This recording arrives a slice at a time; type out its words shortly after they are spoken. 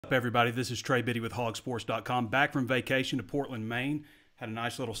Up, everybody? This is Trey Biddy with hogsports.com, back from vacation to Portland, Maine. Had a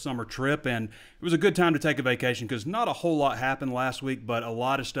nice little summer trip, and it was a good time to take a vacation because not a whole lot happened last week, but a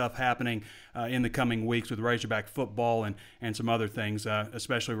lot of stuff happening in the coming weeks with Razorback football and some other things,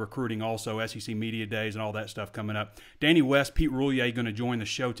 especially recruiting also, SEC Media Days and all that stuff coming up. Danny West, Pete Roulier going to join the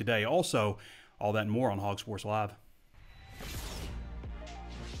show today. Also, all that and more on Hog Sports Live.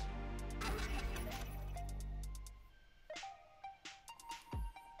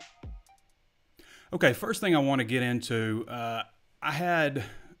 Okay, first thing I want to get into, I had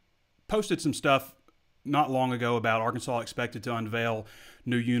posted some stuff not long ago about Arkansas expected to unveil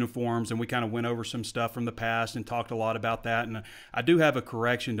new uniforms, and we kind of went over some stuff from the past and talked a lot about that. And I do have a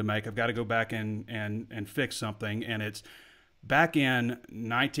correction to make. I've got to go back and fix something, and it's back in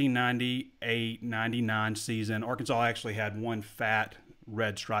 1998-99 season, Arkansas actually had one fat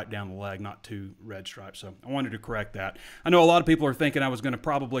red stripe down the leg, not two red stripes. So I wanted to correct that. I know a lot of people are thinking I was going to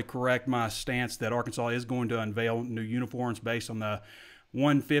probably correct my stance that Arkansas is going to unveil new uniforms based on the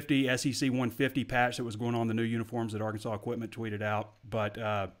 150 SEC 150 patch that was going on the new uniforms that Arkansas Equipment tweeted out. But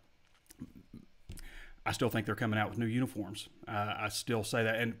I still think they're coming out with new uniforms. I still say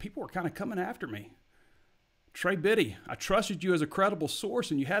that. And people are kind of coming after me. Trey Biddy, I trusted you as a credible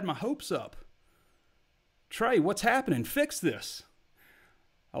source and you had my hopes up. Trey, what's happening? Fix this.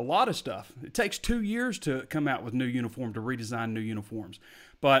 A lot of stuff. It takes 2 years to come out with new uniform, to redesign new uniforms.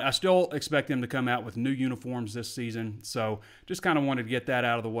 But I still expect them to come out with new uniforms this season. So just kind of wanted to get that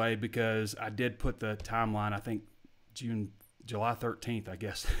out of the way because I did put the timeline, I think July 13th, I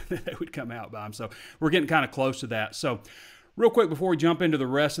guess, that they would come out by them. So we're getting kind of close to that. So real quick, before we jump into the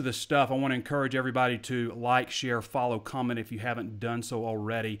rest of this stuff, I want to encourage everybody to like, share, follow, comment if you haven't done so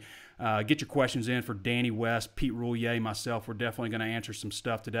already. Get your questions in for Danny West, Pete Roulier, myself. We're definitely going to answer some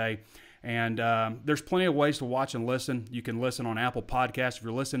stuff today. And there's plenty of ways to watch and listen. You can listen on Apple Podcasts. If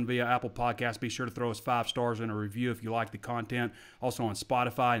you're listening via Apple Podcasts, be sure to throw us 5 stars and a review if you like the content. Also on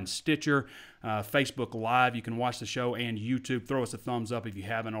Spotify and Stitcher, Facebook Live. You can watch the show, and YouTube. Throw us a thumbs up if you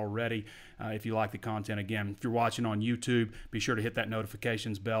haven't already, if you like the content. Again, if you're watching on YouTube, be sure to hit that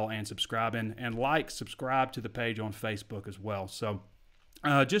notifications bell and subscribe. And subscribe to the page on Facebook as well. So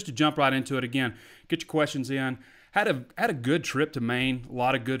just to jump right into it again, get your questions in. Had a good trip to Maine, a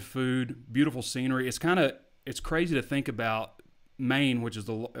lot of good food, beautiful scenery. It's crazy to think about Maine, which is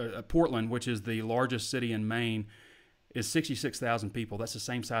Portland, which is the largest city in Maine, is 66,000 people. That's the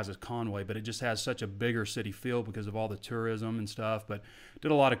same size as Conway, but it just has such a bigger city feel because of all the tourism and stuff. But did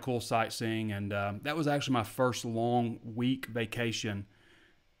a lot of cool sightseeing, and that was actually my first long week vacation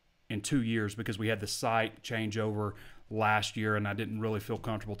in 2 years because we had the site changeover last year and I didn't really feel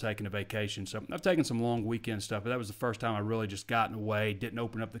comfortable taking a vacation. So I've taken some long weekend stuff, but that was the first time I really just gotten away, didn't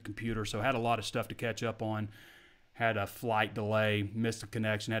open up the computer, so had a lot of stuff to catch up on. Had a flight delay, missed a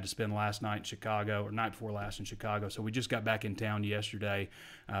connection, had to spend last night in Chicago, or night before last in Chicago. So we just got back in town yesterday,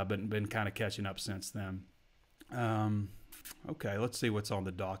 but been kind of catching up since then. Okay, let's see what's on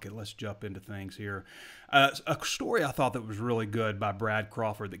the docket. Let's jump into things here. A story I thought that was really good by Brad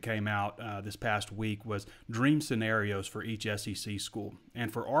Crawford that came out this past week was dream scenarios for each SEC school.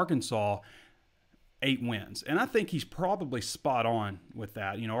 And for Arkansas, 8 wins. And I think he's probably spot on with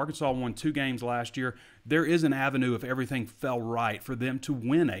that. You know, Arkansas won 2 games last year. There is an avenue if everything fell right for them to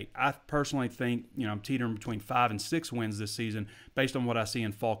win 8. I personally think, you know, I'm teetering between 5 and 6 wins this season based on what I see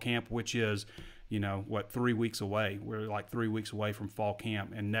in fall camp, which is, you know, 3 weeks away. We're like 3 weeks away from fall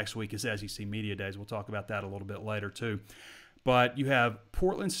camp, and next week is SEC Media Days. We'll talk about that a little bit later too. But you have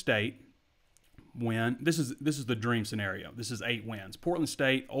Portland State win. This is the dream scenario. This is 8 wins. Portland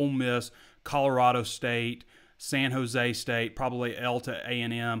State, Ole Miss, Colorado State, San Jose State, probably L to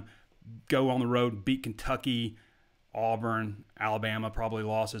A&M, go on the road, beat Kentucky, Auburn, Alabama, probably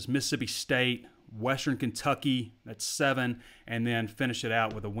losses, Mississippi State, Western Kentucky, that's 7, and then finish it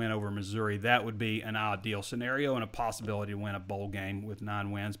out with a win over Missouri. That would be an ideal scenario and a possibility to win a bowl game with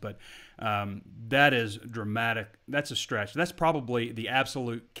 9 wins. But that is dramatic. That's a stretch. That's probably the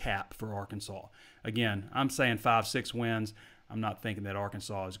absolute cap for Arkansas. Again, I'm saying 5, 6 wins. I'm not thinking that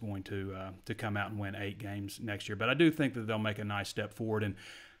Arkansas is going to come out and win 8 games next year. But I do think that they'll make a nice step forward. And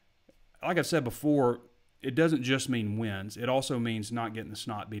like I've said before, it doesn't just mean wins. It also means not getting the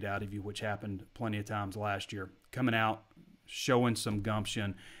snot beat out of you, which happened plenty of times last year. Coming out, showing some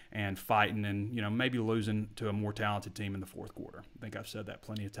gumption, and fighting, and maybe losing to a more talented team in the fourth quarter. I think I've said that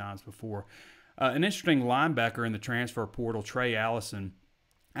plenty of times before. An interesting linebacker in the transfer portal, Trey Allison,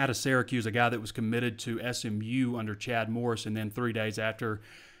 out of Syracuse, a guy that was committed to SMU under Chad Morris, and then 3 days after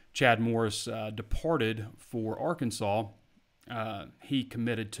Chad Morris departed for Arkansas, he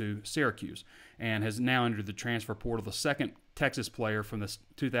committed to Syracuse and has now entered the transfer portal, the second Texas player from the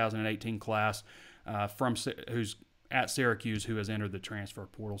 2018 class who's at Syracuse, who has entered the transfer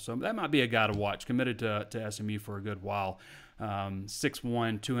portal. So that might be a guy to watch. Committed to SMU for a good while. 6'1",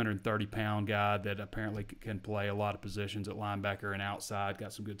 230-pound guy that apparently can play a lot of positions at linebacker and outside.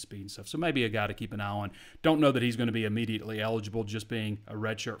 Got some good speed and stuff. So maybe a guy to keep an eye on. Don't know that he's going to be immediately eligible, just being a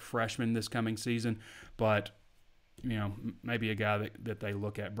redshirt freshman this coming season, but maybe a guy that they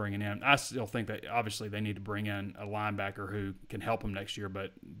look at bringing in. I still think that obviously they need to bring in a linebacker who can help them next year,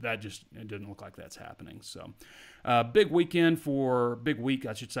 but it didn't look like that's happening. So big week,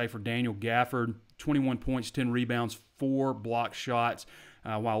 I should say, for Daniel Gafford. 21 points, 10 rebounds, 4 block shots,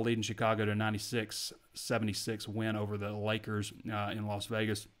 while leading Chicago to a 96-76 win over the Lakers in Las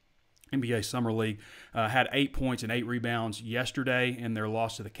Vegas. NBA Summer League had 8 points and 8 rebounds yesterday in their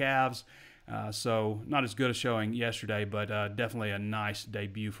loss to the Cavs. So not as good a showing yesterday, but definitely a nice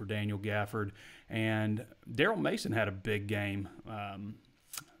debut for Daniel Gafford. And Daryl Mason had a big game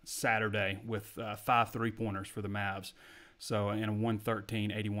Saturday with 5 3-pointers for the Mavs. So in a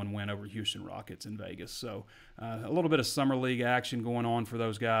 113-81 win over Houston Rockets in Vegas. So a little bit of Summer League action going on for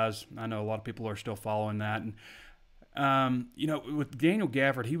those guys. I know a lot of people are still following that. And with Daniel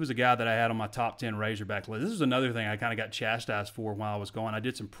Gafford, he was a guy that I had on my top 10 Razorback list. This is another thing I kind of got chastised for while I was gone. I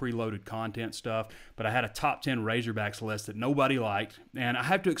did some preloaded content stuff, but I had a top 10 Razorbacks list that nobody liked. And I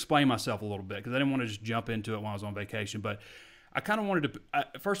have to explain myself a little bit because I didn't want to just jump into it while I was on vacation. But I kind of wanted to,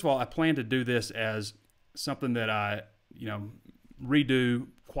 first of all, I plan to do this as something that I, redo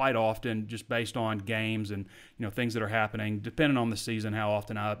quite often just based on games and, things that are happening, depending on the season, how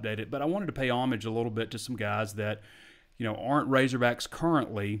often I update it. But I wanted to pay homage a little bit to some guys that, aren't Razorbacks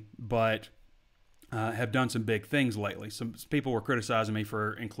currently, but have done some big things lately. Some people were criticizing me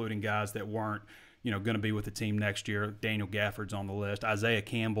for including guys that weren't, going to be with the team next year. Daniel Gafford's on the list, Isaiah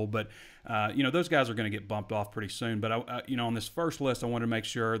Campbell, but those guys are going to get bumped off pretty soon. But on this first list, I wanted to make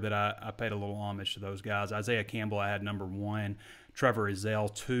sure that I paid a little homage to those guys. Isaiah Campbell, I had number 1, Trevor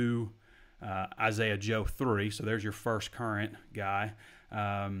Ezell 2, Isaiah Joe 3. So there's your first current guy.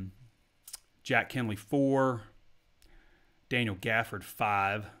 Jack Kinley 4, Daniel Gafford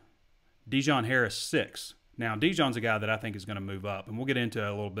 5, Dijon Harris 6. Now, Dijon's a guy that I think is going to move up, and we'll get into a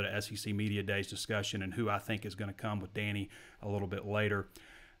little bit of SEC Media Days discussion and who I think is going to come with Danny a little bit later.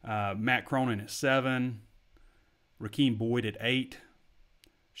 Matt Cronin at 7, Rakeem Boyd at 8,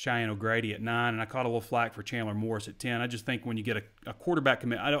 Cheyenne O'Grady at 9, and I caught a little flack for Chandler Morris at 10. I just think when you get a quarterback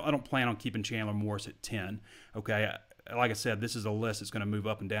commit, I don't plan on keeping Chandler Morris at 10, okay? Like I said, this is a list that's going to move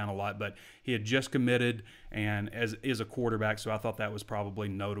up and down a lot, but he had just committed and is a quarterback, so I thought that was probably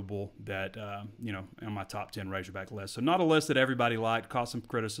notable that, on my top 10 Razorback list. So not a list that everybody liked, caught some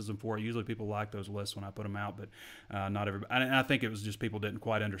criticism for it. Usually people like those lists when I put them out, but not everybody. And I think it was just people didn't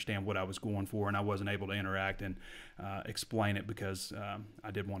quite understand what I was going for, and I wasn't able to interact and explain it because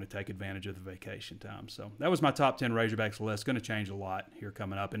I did want to take advantage of the vacation time. So that was my top 10 Razorbacks list. Going to change a lot here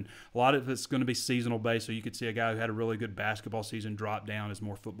coming up, and a lot of it's going to be seasonal based, so you could see a guy who had a really good basketball season drop down as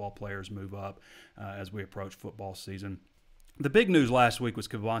more football players move up as we approach football season. The big news last week was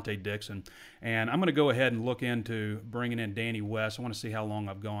Cavante Dixon, and I'm going to go ahead and look into bringing in Danny West. I want to see how long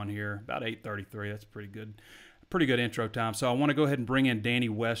I've gone here. About 8:33. That's pretty good intro time. So I want to go ahead and bring in Danny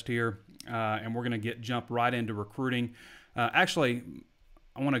West here, and we're going to jump right into recruiting. Actually,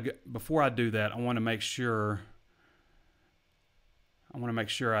 before I do that, I want to make sure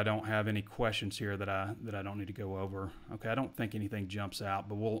I don't have any questions here that I don't need to go over. Okay, I don't think anything jumps out,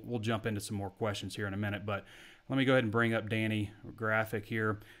 but we'll jump into some more questions here in a minute. But let me go ahead and bring up Danny graphic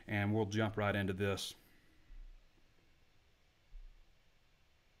here, and we'll jump right into this.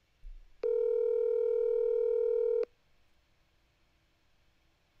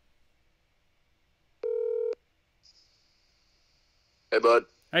 Hey, bud.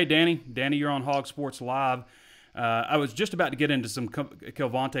 Hey, Danny. Danny, you're on Hog Sports Live. I was just about to get into some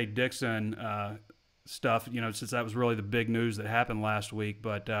Cavante Dixon stuff, since that was really the big news that happened last week.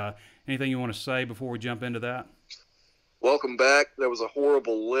 But anything you want to say before we jump into that? Welcome back. There was a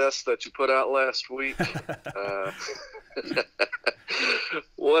horrible list that you put out last week.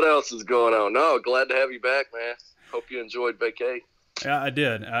 What else is going on? No, glad to have you back, man. Hope you enjoyed vacay. Yeah, I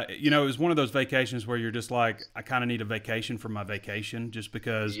did. It was one of those vacations where you're just like, I kind of need a vacation from my vacation just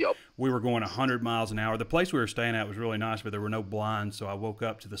because we were going 100 miles an hour. The place we were staying at was really nice, but there were no blinds, so I woke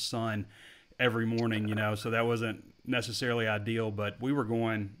up to the sun every morning, so that wasn't necessarily ideal, but we were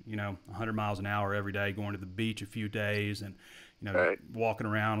going, 100 miles an hour every day, going to the beach a few days and, right, walking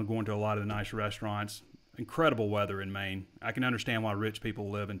around and going to a lot of the nice restaurants. Incredible weather in Maine. I can understand why rich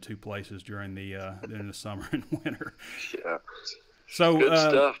people live in two places during the summer and winter. Yeah. So good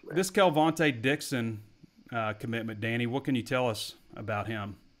stuff, this Cavante Dixon, commitment, Danny. What can you tell us about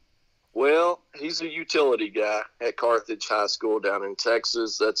him? Well, he's a utility guy at Carthage High School down in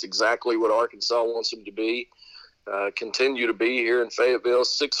Texas. That's exactly what Arkansas wants him to be. Continue to be here in Fayetteville.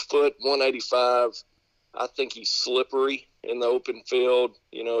 6 foot, 185. I think he's slippery in the open field.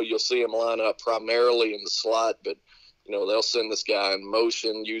 You know, you'll see him line up primarily in the slot, but, you know, they'll send this guy in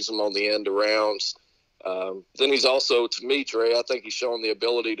motion, use him on the end arounds. Then he's also, to me, Trey, I think he's shown the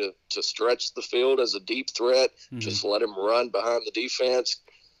ability to stretch the field as a deep threat. Mm-hmm. Just let him run behind the defense.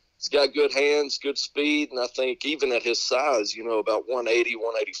 He's got good hands, good speed, and I think even at his size, you know, about 180,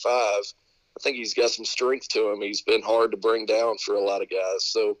 185, I think he's got some strength to him. He's been hard to bring down for a lot of guys.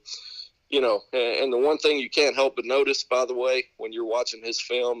 So, you know, and the one thing you can't help but notice, by the way, when you're watching his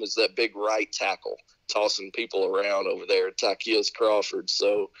film is that big right tackle tossing people around over there, Tykeus Crawford.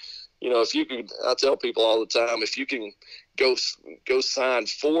 So, you know, if you could, I tell people all the time, if you can go sign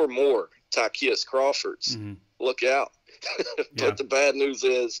 4 more Tykeus Crawfords, mm-hmm. Look out. But the bad news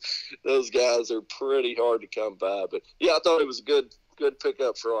is those guys are pretty hard to come by. But, yeah, I thought it was a good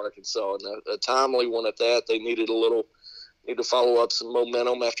pickup for Arkansas, and a timely one at that. They need to follow up some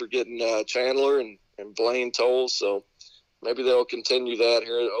momentum after getting Chandler and Blaine Tolles. So maybe they'll continue that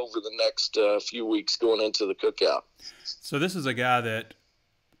here over the next few weeks going into the cookout. So this is a guy that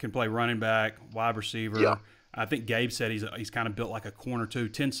can play running back, wide receiver. Yeah. I think Gabe said he's kind of built like a corner too,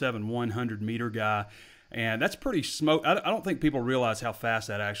 10'7", 100-meter guy. And that's pretty smoke. I don't think people realize how fast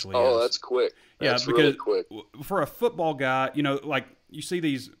that actually is. Oh, that's quick. That's really quick. For a football guy, you know, like you see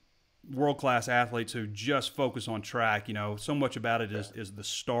these world-class athletes who just focus on track, you know, so much about it is the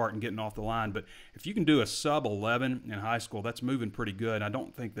start and getting off the line. But if you can do a sub-11 in high school, that's moving pretty good. I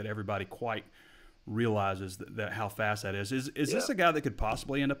don't think that everybody quite realizes that how fast that is. Is this a guy that could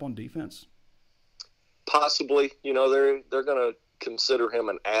possibly end up on defense? Possibly. You know, they're going to consider him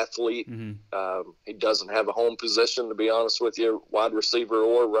an athlete. Mm-hmm. He doesn't have a home position, to be honest with you, wide receiver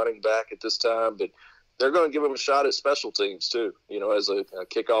or running back at this time, but they're going to give him a shot at special teams too, you know, as a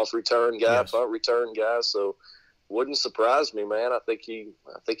kickoff return guy, punt return guy. So wouldn't surprise me, man. I think he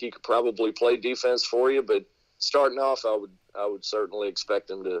could probably play defense for you, but starting off, I would certainly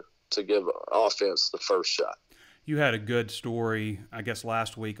expect him to give offense the first shot. You had a good story, I guess,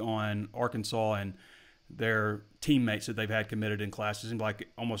 last week on Arkansas and their teammates that they've had committed in class. It seems like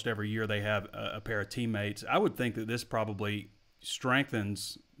almost every year they have a pair of teammates. I would think that this probably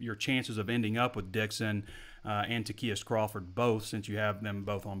strengthens your chances of ending up with Dixon and Tykeus Crawford both, since you have them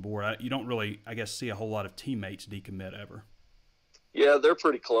both on board. You don't really, I guess, see a whole lot of teammates decommit ever. Yeah, they're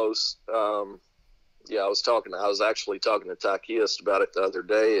pretty close. I was actually talking to Tykeus about it the other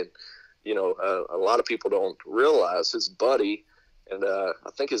day, and you know, a lot of people don't realize his buddy, and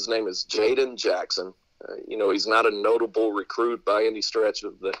I think his name is Jaden Jackson. You know, he's not a notable recruit by any stretch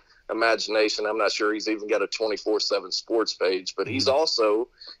of the imagination. I'm not sure he's even got a 24/7 sports page, but he's also,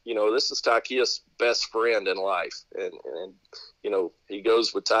 you know, this is Tykeus' best friend in life. And you know, he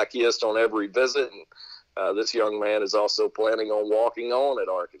goes with Tykeus on every visit. And this young man is also planning on walking on at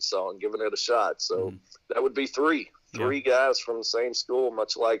Arkansas and giving it a shot. So that would be three guys from the same school,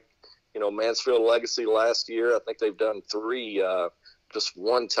 much like, you know, Mansfield Legacy last year. I think they've done 3 just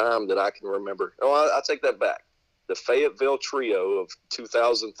one time that I can remember. Oh, I take that back. The Fayetteville trio of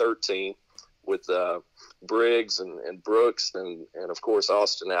 2013 with Briggs and Brooks and of course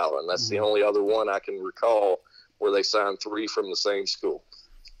Austin Allen. That's the only other one I can recall where they signed 3 from the same school.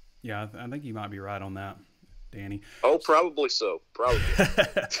 Yeah, I think you might be right on that, Danny. Oh, probably so. Probably.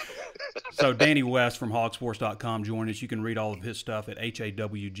 So Danny West from hogsports.com joined us. You can read all of his stuff at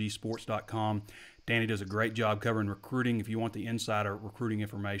hawgsports.com. Danny does a great job covering recruiting. If you want the insider recruiting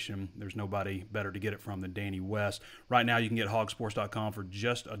information, there's nobody better to get it from than Danny West. Right now, you can get hogsports.com for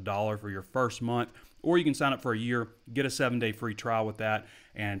just $1 for your first month, or you can sign up for a year, get a 7-day free trial with that,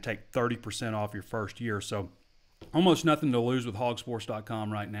 and take 30% off your first year. So almost nothing to lose with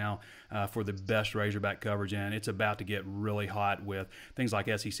hogsports.com right now for the best Razorback coverage, and it's about to get really hot with things like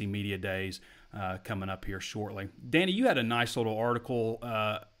SEC Media Days coming up here shortly. Danny, you had a nice little article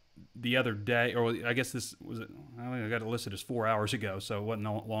the other day, or I guess this was it. I got it listed as 4 hours ago, so it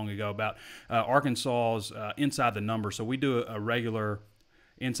wasn't long ago, about Arkansas's Inside the Numbers. So we do a regular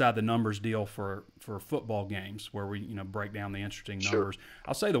Inside the Numbers deal for football games where we break down the interesting numbers. Sure.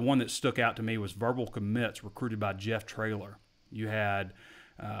 I'll say the one that stuck out to me was verbal commits recruited by Jeff Traylor. You had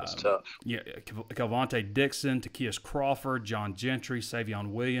that's tough. Yeah, Kelvonte Dixon, Tykeus Crawford, John Gentry, Savion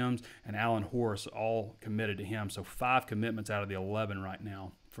Williams, and Alan Horace all committed to him. So 5 commitments out of the 11 right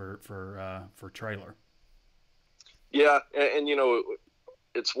now for Traylor. Yeah, and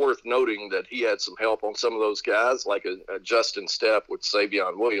it's worth noting that he had some help on some of those guys, like a Justin Stepp with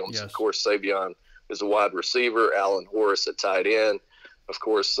Savion Williams. Yes. Of course, Savion is a wide receiver. Alan Horace at tight end. Of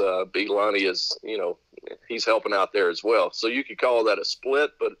course, B. Lonnie is, he's helping out there as well. So you could call that a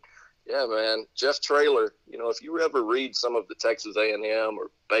split, but yeah, man, Jeff Traylor, if you ever read some of the Texas A&M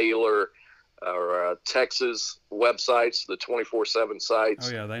or Baylor or Texas websites, the 24/7 sites,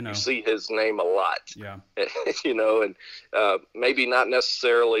 oh yeah, they know. You see his name a lot. Yeah. And maybe not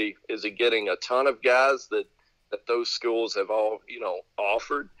necessarily is he getting a ton of guys that those schools have all,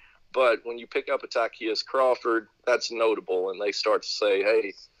 offered. But when you pick up a Tykeus Crawford, that's notable, and they start to say,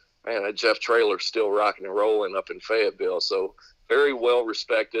 hey, man, that Jeff Traylor's still rocking and rolling up in Fayetteville. So very well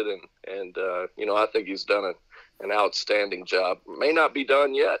respected, and I think he's done an outstanding job. May not be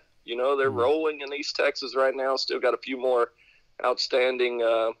done yet. They're rolling in East Texas right now. Still got a few more outstanding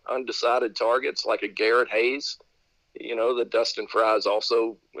undecided targets, like a Garrett Hayes, that Dustin Fry is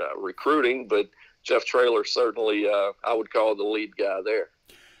also recruiting. But Jeff Traylor certainly, I would call the lead guy there.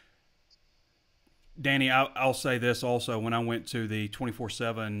 Danny, I'll say this also. When I went to the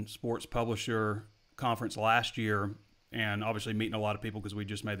 24/7 Sports Publisher Conference last year, and obviously meeting a lot of people because we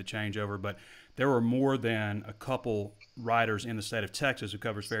just made the changeover, but there were more than a couple writers in the state of Texas who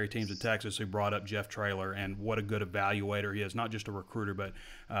covers Fairy teams in Texas who brought up Jeff Traylor and what a good evaluator he is. Not just a recruiter, but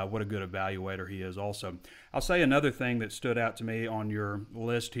what a good evaluator he is also. I'll say another thing that stood out to me on your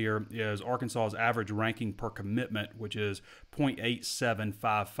list here is Arkansas's average ranking per commitment, which is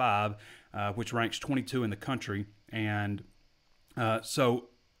 .8755, which ranks 22 in the country. And so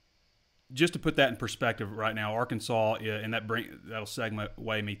just to put that in perspective right now, Arkansas, and that'll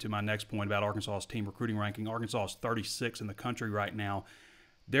segue me to my next point about Arkansas's team recruiting ranking. Arkansas is 36 in the country right now.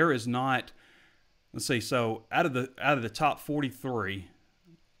 There is not, let's see, so out of the top 43,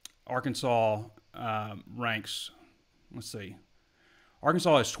 Arkansas ranks, let's see,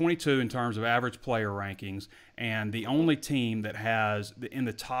 Arkansas is 22 in terms of average player rankings, and the only team that has, in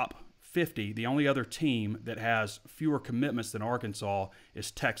the top 50, the only other team that has fewer commitments than Arkansas is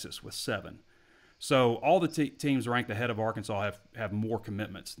Texas with 7. So all the teams ranked ahead of Arkansas have more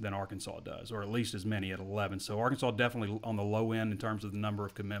commitments than Arkansas does, or at least as many at 11. So Arkansas definitely on the low end in terms of the number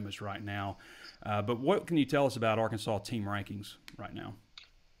of commitments right now. But what can you tell us about Arkansas team rankings right now?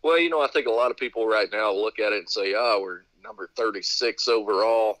 Well, I think a lot of people right now look at it and say, we're number 36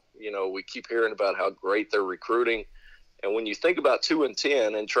 overall. We keep hearing about how great they're recruiting. And when you think about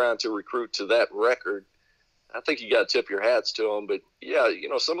 2-10 and trying to recruit to that record, I think you got to tip your hats to them. But, yeah,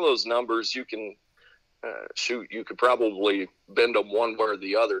 some of those numbers you can you could probably bend them one way or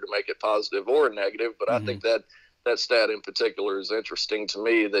the other to make it positive or negative. But I think that stat in particular is interesting to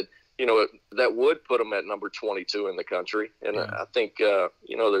me that, that would put them at number 22 in the country. And I think,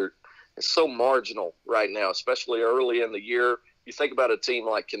 it's so marginal right now, especially early in the year. You think about a team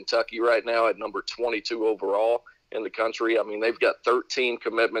like Kentucky right now at number 22 overall in the country. I mean, they've got 13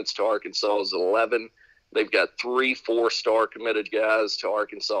 commitments to Arkansas's 11. They've got 3 4-star committed guys to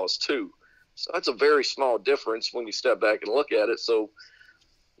Arkansas's 2. So that's a very small difference when you step back and look at it. So,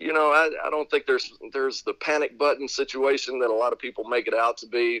 I don't think there's the panic button situation that a lot of people make it out to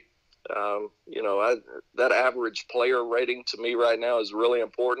be. That average player rating to me right now is really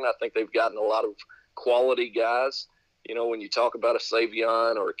important. I think they've gotten a lot of quality guys. When you talk about a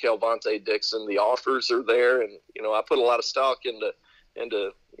Savion or a Kelvonte Dixon, the offers are there. And, I put a lot of stock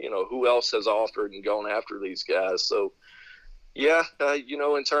into who else has offered and gone after these guys. So, yeah,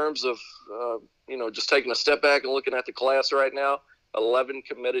 in terms of, just taking a step back and looking at the class right now, 11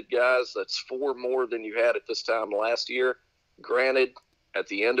 committed guys. That's 4 more than you had at this time last year. Granted, at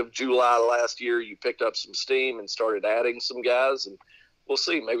the end of July last year, you picked up some steam and started adding some guys. And we'll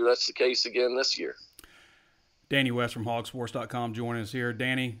see. Maybe that's the case again this year. Danny West from hogsports.com joining us here.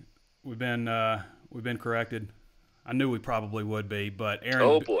 Danny, we've been corrected. I knew we probably would be, but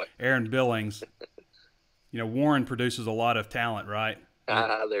Aaron Billings, Warren produces a lot of talent, right?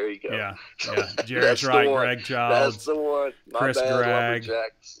 There you go. Yeah. Jerry's right. Greg Childs. That's the one. Chris Gregg.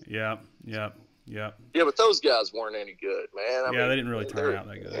 Yep. Yeah, but those guys weren't any good, man. I mean, they didn't really turn out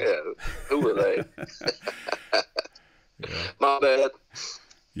that good. Yeah, who were they? Yeah. My bad.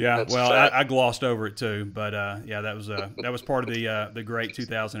 Yeah, I glossed over it too, but that was part of the great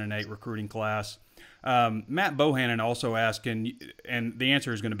 2008 recruiting class. Matt Bohannon also asked, and the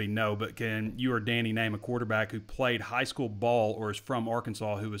answer is going to be no, but can you or Danny name a quarterback who played high school ball or is from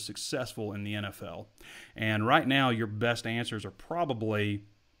Arkansas who was successful in the NFL? And right now, your best answers are probably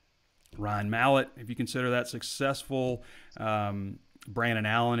Ryan Mallett, if you consider that successful, Brandon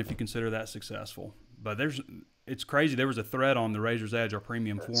Allen, if you consider that successful. But it's crazy. There was a thread on the Razor's Edge, our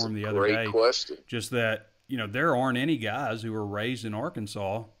premium forum the other day. Great question. Just that, there aren't any guys who were raised in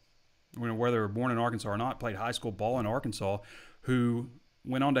Arkansas, whether they were born in Arkansas or not, played high school ball in Arkansas, who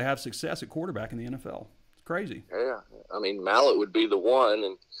went on to have success at quarterback in the NFL. It's crazy. Yeah, I mean, Mallett would be the one,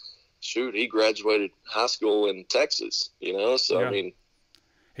 and shoot, he graduated high school in Texas, So, Yeah. I mean.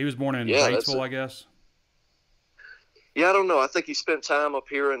 He was born in Batesville, I guess. Yeah, I don't know. I think he spent time up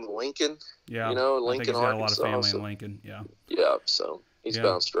here in Lincoln. Yeah, Lincoln, I think he's got a lot of family so, in Lincoln. Yeah. Yeah, so he's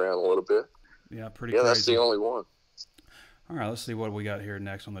bounced around a little bit. Yeah, pretty. Yeah, crazy. That's the only one. All right, let's see what we got here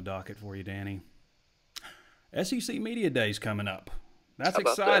next on the docket for you, Danny. SEC Media Days coming up. That's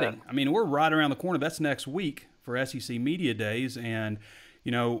exciting. That? I mean, we're right around the corner. That's next week for SEC Media Days, and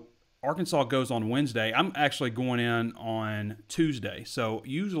Arkansas goes on Wednesday. I'm actually going in on Tuesday, so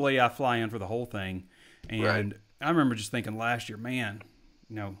usually I fly in for the whole thing, and. Right. I remember just thinking last year, man,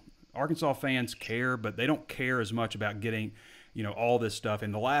 Arkansas fans care, but they don't care as much about getting, all this stuff.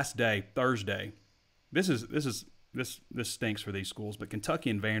 And the last day, Thursday, this stinks for these schools, but Kentucky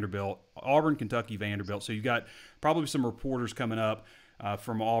and Vanderbilt, Auburn, Kentucky, Vanderbilt. So you got probably some reporters coming up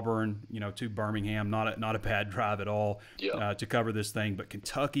from Auburn, to Birmingham. Not a bad drive at all to cover this thing. But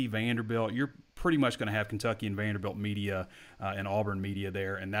Kentucky, Vanderbilt, you're pretty much going to have Kentucky and Vanderbilt media and Auburn media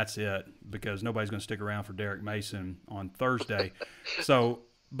there, and that's it, because nobody's going to stick around for Derek Mason on Thursday.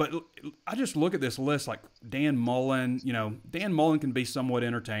 But I just look at this list like Dan Mullen. Dan Mullen can be somewhat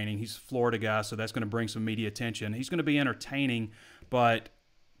entertaining. He's a Florida guy, so that's going to bring some media attention. He's going to be entertaining, but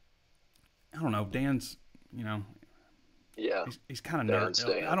I don't know. Dan's, yeah, he's kind of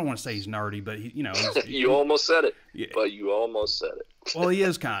nerdy. I don't want to say he's nerdy, but you almost said it. Yeah. But you almost said it. Well, he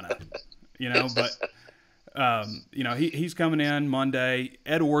is kind of. He's coming in Monday.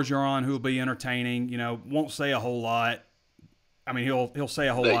 Ed Orgeron, who will be entertaining, won't say a whole lot. I mean, he'll say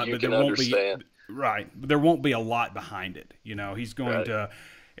a whole lot, but there won't be right. But there won't be a lot behind it. He's going to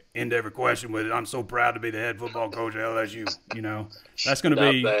end every question with, "I'm so proud to be the head football coach at LSU." That's going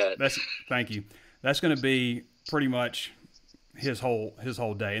to be bad. Thank you. That's going to be pretty much his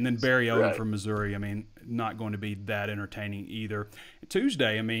whole day. And then Barry Odom from Missouri, I mean, not going to be that entertaining either.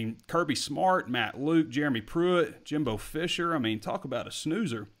 Tuesday, I mean, Kirby Smart, Matt Luke, Jeremy Pruitt, Jimbo Fisher. I mean, talk about a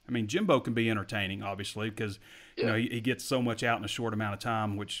snoozer. I mean, Jimbo can be entertaining, obviously, because he gets so much out in a short amount of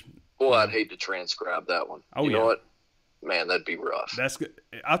time, which boy, I'd hate to transcribe that one. Oh, you know what? Man, that'd be rough. That's good.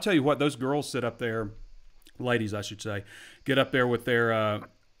 I'll tell you what, those girls sit up there, ladies, I should say, get up there with their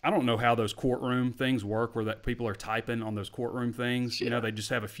I don't know how those courtroom things work where that people are typing on those courtroom things. Yeah. They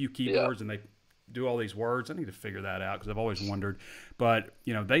just have a few keyboards and they do all these words. I need to figure that out because I've always wondered. But,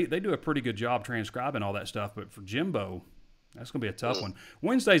 they do a pretty good job transcribing all that stuff. But for Jimbo, that's going to be a tough one.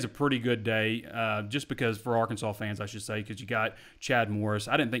 Wednesday's a pretty good day just because for Arkansas fans, I should say, because you got Chad Morris.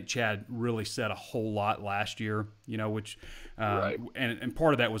 I didn't think Chad really said a whole lot last year, which and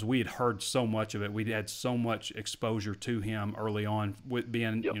part of that was we had heard so much of it. We'd had so much exposure to him early on with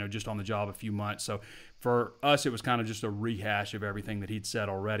being, just on the job a few months. So for us, it was kind of just a rehash of everything that he'd said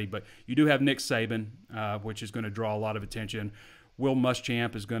already. But you do have Nick Saban, which is going to draw a lot of attention. Will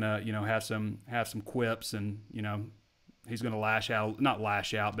Muschamp is going to, have some quips and, he's going to not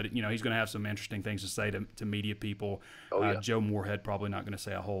lash out, but, he's going to have some interesting things to say to media people. Joe Moorhead probably not going to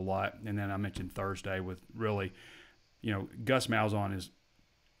say a whole lot. And then I mentioned Thursday with really, Gus Malzahn is,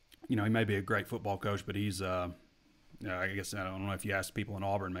 he may be a great football coach, but he's, I guess I don't know if you ask people in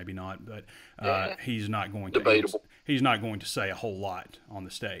Auburn, maybe not, but he's not going to debatable. He's not going to say a whole lot on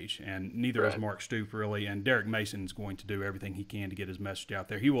the stage, and neither is Mark Stoops really. And Derek Mason is going to do everything he can to get his message out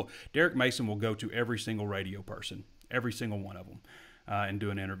there. Derek Mason will go to every single radio person, every single one of them, and do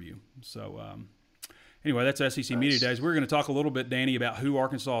an interview. So anyway, that's SEC Media Days. We're going to talk a little bit, Danny, about who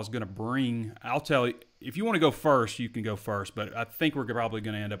Arkansas is going to bring. I'll tell you, if you want to go first, you can go first, but I think we're probably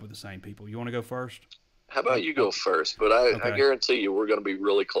going to end up with the same people. You want to go first? How about you go first? But I guarantee you we're going to be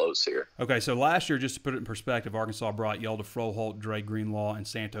really close here. Okay, so last year, just to put it in perspective, Arkansas brought Yelda Froholt, Dre Greenlaw, and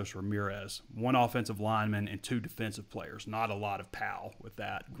Santos Ramirez. 1 offensive lineman and 2 defensive players. Not a lot of PAL with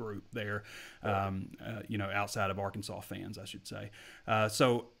that group there, outside of Arkansas fans, I should say.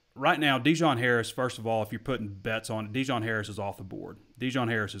 So right now, Dijon Harris, first of all, if you're putting bets on it, Dijon Harris is off the board. Dijon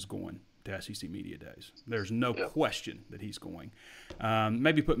Harris is going to SEC Media Days. There's no question that he's going.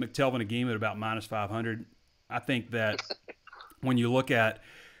 Maybe put McTelvin Agim at about minus 500. I think that when you look at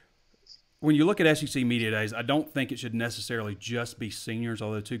SEC Media Days, I don't think it should necessarily just be seniors,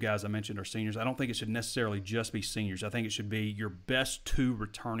 although the 2 guys I mentioned are seniors. I don't think it should necessarily just be seniors. I think it should be your best 2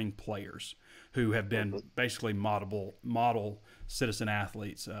 returning players who have been basically model citizen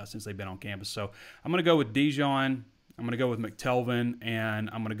athletes since they've been on campus. So I'm going to go with Dijon. I'm going to go with McTelvin, and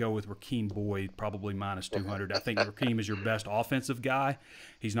I'm going to go with Rakeem Boyd, probably minus 200. I think Rakeem is your best offensive guy.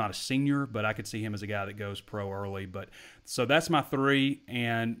 He's not a senior, but I could see him as a guy that goes pro early. But so that's my three,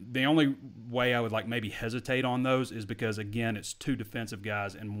 and the only way I would like maybe hesitate on those is because, again, it's two defensive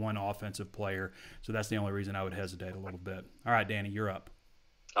guys and one offensive player. So that's the only reason I would hesitate a little bit. All right, Danny, you're up.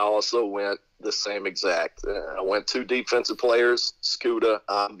 I also went the same exact. I went two defensive players. Scuda,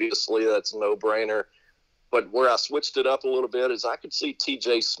 obviously, that's a no-brainer. But where I switched it up a little bit is I could see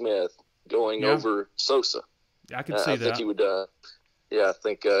T.J. Smith going over Sosa. Yeah, I could see that. I think he would. I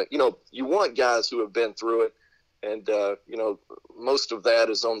think you want guys who have been through it, and most of that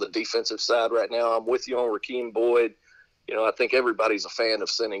is on the defensive side right now. I'm with you on Rakeem Boyd. I think everybody's a fan of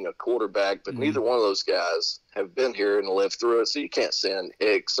sending a quarterback, but neither one of those guys have been here and lived through it. So you can't send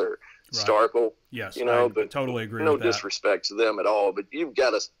Hicks or Starkle. Yes, but totally agree. No with that. Disrespect to them at all, but you've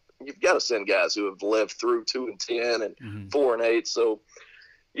got to send guys who have lived through 2-10 and 4-8. So,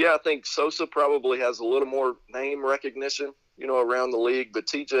 yeah, I think Sosa probably has a little more name recognition, around the league. But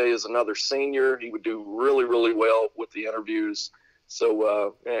TJ is another senior. He would do really, really well with the interviews.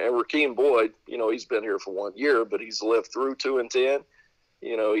 So, and Rakeem Boyd, he's been here for 1 year, but he's lived through 2-10.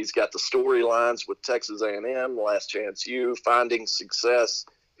 He's got the storylines with Texas A&M, Last Chance U, finding success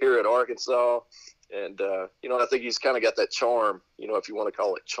here at Arkansas. And, I think he's kind of got that charm, if you want to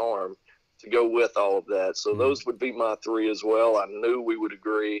call it charm, to go with all of that. So those would be my three as well. I knew we would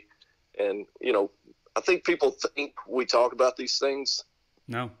agree. And, I think people think we talk about these things,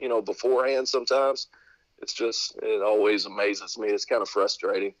 beforehand sometimes. It's just, it always amazes me. It's kind of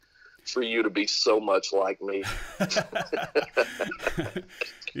frustrating for you to be so much like me.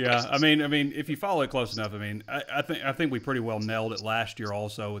 Yeah, I mean, if you follow it close enough, I think we pretty well nailed it last year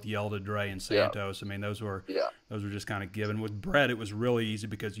also with Yelda, Dre, and Santos. Yeah. Those were just kind of given. With Brett, it was really easy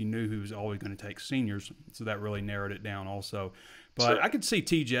because you knew he was always going to take seniors, so that really narrowed it down also. But sure. I could see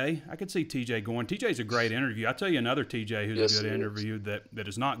TJ. I could see TJ going. TJ's a great interview. I'll tell you another TJ who's a good interview that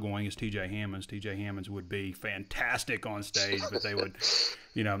is not going is TJ Hammonds. TJ Hammonds would be fantastic on stage, but they would,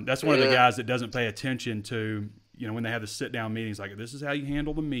 that's one of the guys that doesn't pay attention to, when they have the sit-down meetings, like, this is how you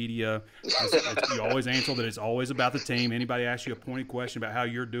handle the media. You always answer that it's always about the team. Anybody asks you a pointed question about how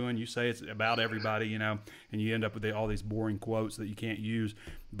you're doing, you say it's about everybody, and you end up with all these boring quotes that you can't use.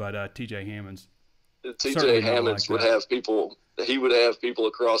 But TJ Hammonds. TJ Hammonds would have people. He would have people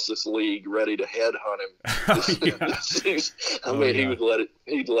across this league ready to headhunt him. He would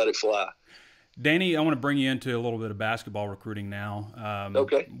let it fly. Danny, I want to bring you into a little bit of basketball recruiting now.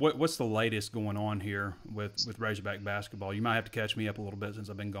 Okay. What's the latest going on here with Razorback basketball? You might have to catch me up a little bit since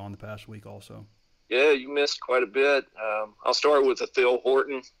I've been gone the past week also. Yeah, you missed quite a bit. I'll start with Phil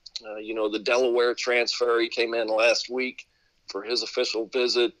Horton. The Delaware transfer. He came in last week for his official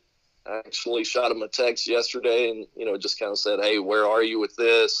visit. I actually shot him a text yesterday and, just kind of said, hey, where are you with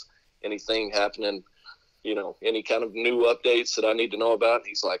this? Anything happening? Any kind of new updates that I need to know about? And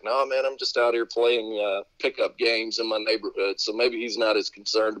he's like, no, man, I'm just out here playing pickup games in my neighborhood. So maybe he's not as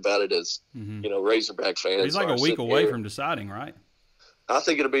concerned about it as, Razorback fans. He's like a week away from deciding, right? I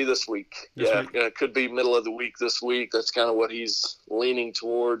think it'll be this week. It could be middle of the week this week. That's kind of what he's leaning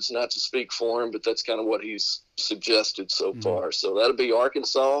towards, not to speak for him, but that's kind of what he's suggested so far. So that'll be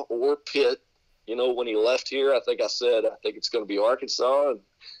Arkansas or Pitt. When he left here, I think it's going to be Arkansas.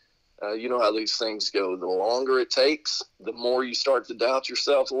 And you know how these things go. The longer it takes, the more you start to doubt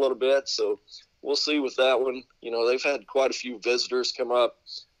yourself a little bit. So we'll see with that one. They've had quite a few visitors come up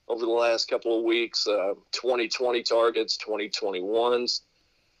over the last couple of weeks, 2020 targets, 2021s.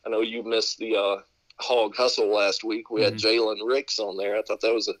 I know you missed the Hog Hustle last week. We had Jalen Ricks on there. I thought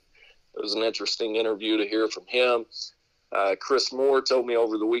that was an interesting interview to hear from him. Chris Moore told me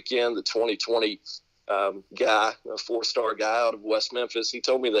over the weekend, the 2020 guy, a 4-star guy out of West Memphis, he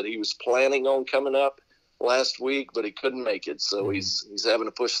told me that he was planning on coming up last week, but he couldn't make it. So he's having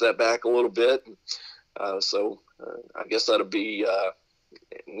to push that back a little bit. So I guess that'll be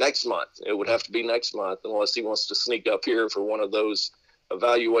next month. It would have to be next month unless he wants to sneak up here for one of those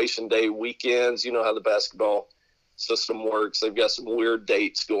evaluation day weekends. You know how the basketball system works. They've got some weird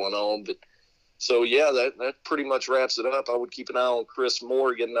dates going on. But so, yeah, that pretty much wraps it up. I would keep an eye on Chris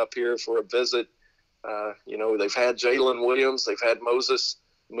Moore getting up here for a visit. They've had Jalen Williams. They've had Moses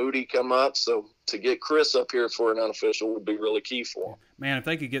Moody come up. So to get Chris up here for an unofficial would be really key for him. Man, if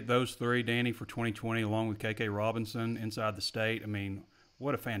they could get those three, Danny, for 2020, along with KK Robinson inside the state,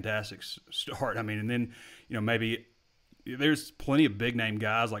 what a fantastic start. And then, maybe there's plenty of big name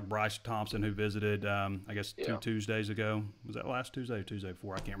guys like Bryce Thompson who visited, I guess, Yeah. 2 Tuesdays ago. Was that last Tuesday or Tuesday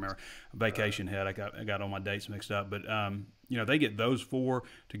before? I can't remember. Vacation head. I got all my dates mixed up. But, they get those 4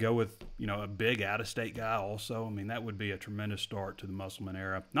 to go with, a big out-of-state guy also. I mean, that would be a tremendous start to the Musselman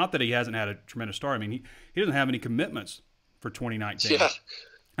era. Not that he hasn't had a tremendous start. I mean, he doesn't have any commitments for 2019. Yeah.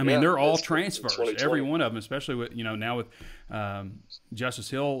 I mean, they're all transfers, 2020. every one of them, especially with, now with Justice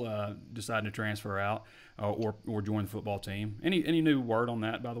Hill deciding to transfer out or join the football team. Any new word on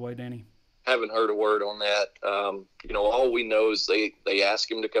that, by the way, Danny? Haven't heard a word on that. All we know is they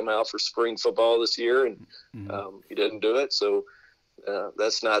asked him to come out for spring football this year, and he didn't do it. So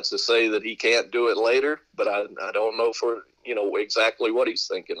that's not to say that he can't do it later, but I don't know for exactly what he's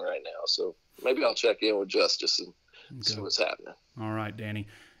thinking right now. So maybe I'll check in with Justice and see what's happening. All right, Danny.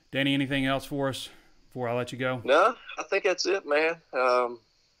 Danny, anything else for us before I let you go? No, I think that's it, man.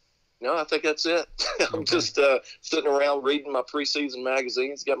 I think that's it. I'm just sitting around reading my preseason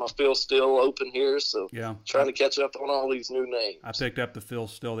magazines. Got my Phil Still open here, so trying to catch up on all these new names. I picked up the Phil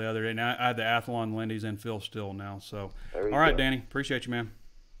Still the other day. Now I had the Athlon Lindy's and Phil Still now. So, all right, Danny. Appreciate you, man.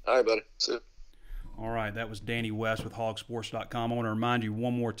 All right, buddy. See you. All right, that was Danny West with hogsports.com. I want to remind you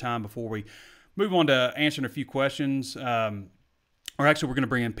one more time before we move on to answering a few questions. Or actually, we're going to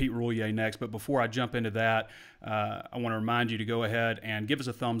bring in Pete Roulier next. But before I jump into that, I want to remind you to go ahead and give us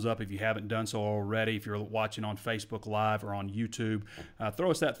a thumbs up if you haven't done so already. If you're watching on Facebook Live or on YouTube, throw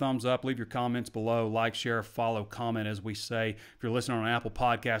us that thumbs up. Leave your comments below. Like, share, follow, comment, as we say. If you're listening on Apple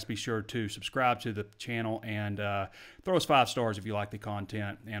Podcasts, be sure to subscribe to the channel and throw us 5 stars if you like the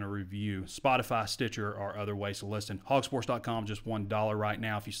content and a review. Spotify, Stitcher, or other ways to listen. Hogsports.com, just $1 right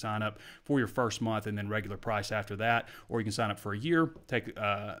now if you sign up for your first month, and then regular price after that. Or you can sign up for a year, take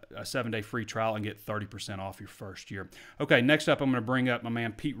a 7-day free trial, and get 30% off your first year. Okay, next up, I'm going to bring up my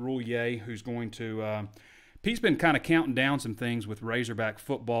man Pete Roulier, who's going to Pete's been kind of counting down some things with Razorback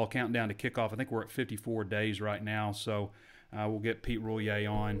football, counting down to kickoff. I think we're at 54 days right now, so we'll get Pete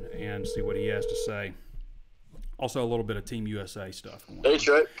Roulier on and see what he has to say. Also, a little bit of Team USA stuff going on. Hey,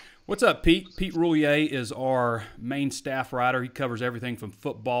 Trey. What's up, Pete? Pete Roulier is our main staff writer. He covers everything from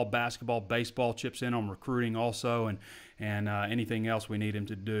football, basketball, baseball, chips in on recruiting also, and anything else we need him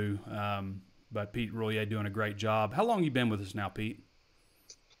to do. But Pete Roulier doing a great job. How long have you been with us now, Pete?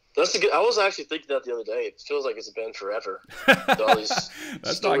 I was actually thinking that the other day. It feels like it's been forever. All these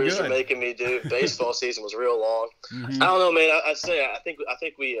stories are making me do. Baseball season was real long. I don't know, man. I'd say I think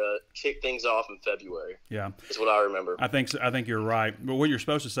we kicked things off in February. Yeah, is what I remember. I think you're right. But what you're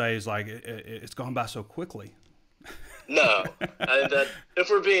supposed to say is like it's gone by so quickly. No, if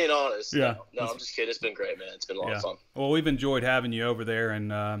we're being honest, no, I'm just kidding. It's been great, man. It's been a lot of fun. Well, we've enjoyed having you over there,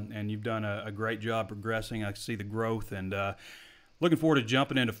 and you've done a great job progressing. I see the growth, and looking forward to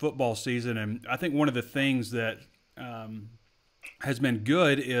jumping into football season. And I think one of the things that has been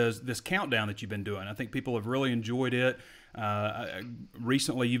good is this countdown that you've been doing. I think people have really enjoyed it.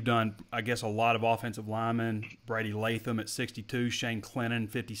 Recently, you've done, I guess, a lot of offensive linemen. Brady Latham at 62, Shane Clennon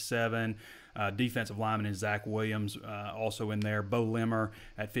 57. Defensive lineman is Zach Williams also in there. Bo Limmer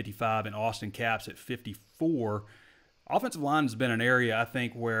at 55 and Austin Capps at 54. Offensive line has been an area, I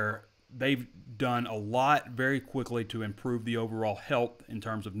think, where they've done a lot very quickly to improve the overall health in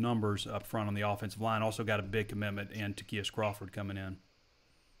terms of numbers up front on the offensive line. Also got a big commitment in Takias Crawford coming in.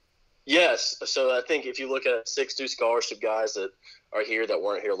 Yes. So I think if you look at 6'2" scholarship guys that are here that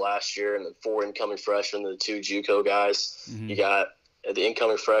weren't here last year, and the 4 incoming freshmen, the 2 JUCO guys, you got the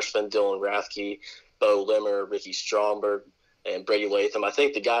incoming freshman, Dylan Rathke, Bo Limmer, Ricky Stromberg, and Brady Latham. I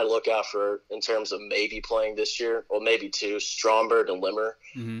think the guy to look out for in terms of maybe playing this year, or maybe 2, Stromberg and Limmer.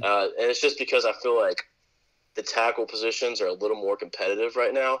 And it's just because I feel like the tackle positions are a little more competitive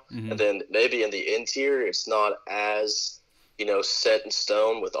right now. And then maybe in the interior, it's not as set in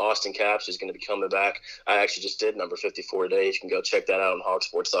stone with Austin Capps, who's going to be coming back. I actually just did number 54 today. You can go check that out on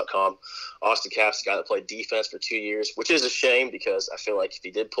hogsports.com. Austin Capps, the guy that played defense for 2 years, which is a shame because I feel like if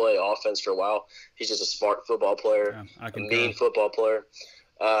he did play offense for a while, he's just a smart football player, a mean football player.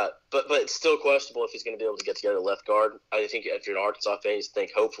 But it's still questionable if he's going to be able to get together left guard. I think if you're an Arkansas fan, you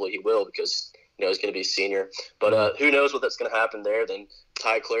think hopefully he will because he's going to be a senior. But who knows what that's going to happen there. Then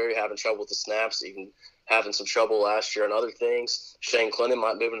Ty Clary having trouble with the snaps, even having some trouble last year on other things. Shane Clennon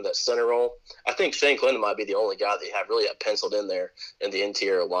might move into that center role. I think Shane Clennon might be the only guy that you have really penciled in there in the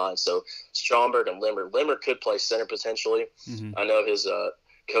interior line. So Stromberg and Limmer. Limmer could play center potentially. I know his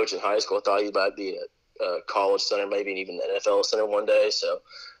coach in high school thought he might be a college center, maybe even an NFL center one day. So,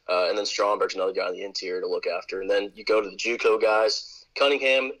 and then Stromberg's another guy in the interior to look after. And then you go to the JUCO guys.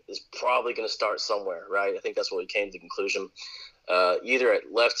 Cunningham is probably going to start somewhere, right? I think that's what we came to the conclusion. Either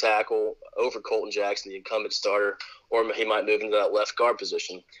at left tackle over Colton Jackson, the incumbent starter, or he might move into that left guard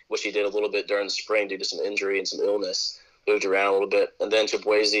position, which he did a little bit during the spring due to some injury and some illness. Moved around a little bit. And then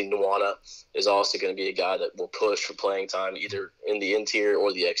Chibueze Nwana is also going to be a guy that will push for playing time either in the interior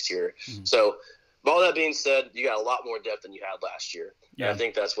or the exterior. Mm-hmm. So, with all that being said, you got a lot more depth than you had last year. Yeah. And I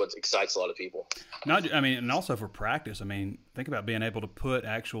think that's what excites a lot of people. And also for practice. I mean, think about being able to put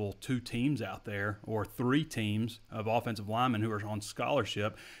actual 2 teams out there or 3 teams of offensive linemen who are on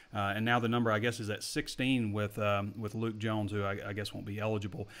scholarship. And now the number, I guess, is at 16 with Luke Jones, who I guess won't be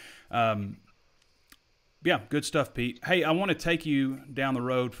eligible. Yeah, good stuff, Pete. Hey, I want to take you down the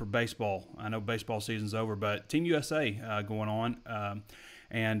road for baseball. I know baseball season's over, but Team USA going on.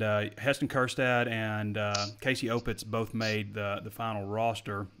 And Heston Kjerstad and Casey Opitz both made the final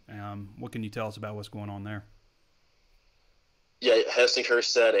roster. What can you tell us about what's going on there? Yeah, Heston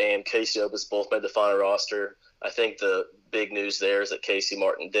Kjerstad and Casey Opitz both made the final roster. I think the big news there is that Casey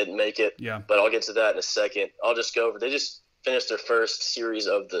Martin didn't make it. Yeah. But I'll get to that in a second. I'll just go over. They just finished their first series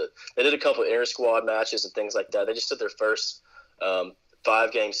they did a couple of inter-squad matches and things like that. They just did their first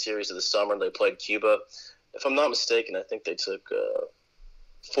 5-game series of the summer. They played Cuba. If I'm not mistaken, I think they took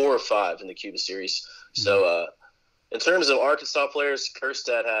 4 or 5 in the Cuba series. Mm-hmm. So in terms of Arkansas players,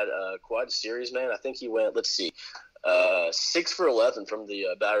 Kjerstad had quite a series, man. I think he went, 6 for 11 from the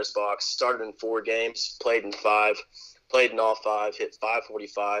batter's box, started in 4 games, played in 5. Played in all 5, hit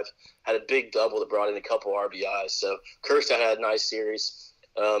 545, had a big double that brought in a couple RBIs. So Kjerstad had a nice series.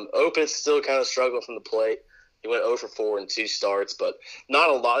 Opitz still kind of struggling from the plate. He went 0 for 4 in 2 starts, but not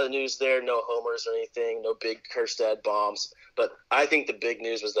a lot of news there. No homers or anything, no big Kjerstad bombs. But I think the big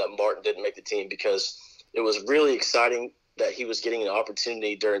news was that Martin didn't make the team because it was really exciting that he was getting an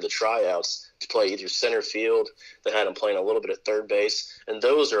opportunity during the tryouts to play either center field. They had him playing a little bit of third base. And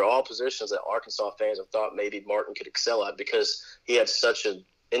those are all positions that Arkansas fans have thought maybe Martin could excel at because he had such an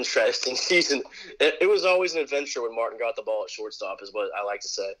interesting season. It was always an adventure when Martin got the ball at shortstop is what I like to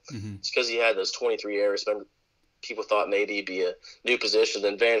say. Mm-hmm. It's because he had those 23 errors. People thought maybe it'd be a new position.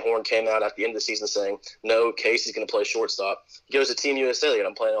 Then Van Horn came out at the end of the season saying, no, Casey's going to play shortstop. He goes to Team USA and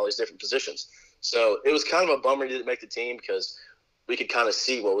I'm playing all these different positions. So it was kind of a bummer he didn't make the team because we could kind of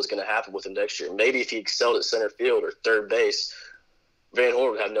see what was going to happen with him next year. Maybe if he excelled at center field or third base, Van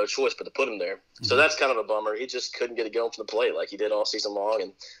Horn would have no choice but to put him there. Mm-hmm. So that's kind of a bummer. He just couldn't get it going from the plate like he did all season long,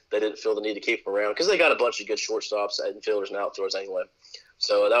 and they didn't feel the need to keep him around because they got a bunch of good shortstops, infielders, and outfielders anyway.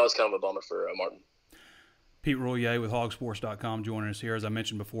 So that was kind of a bummer for Martin. Pete Roulier with hogsports.com joining us here. As I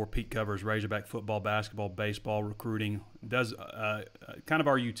mentioned before, Pete covers Razorback football, basketball, baseball, recruiting, does kind of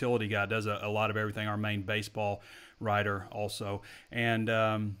our utility guy, does a lot of everything, our main baseball writer also.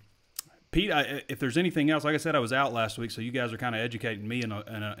 And Pete, if there's anything else, like I said, I was out last week, so you guys are kind of educating me in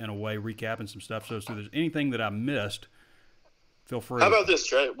a way, recapping some stuff. So if there's anything that I missed, feel free. How about this,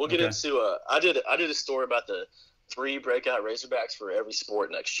 Trey? We'll get into I did a story about the 3 breakout Razorbacks for every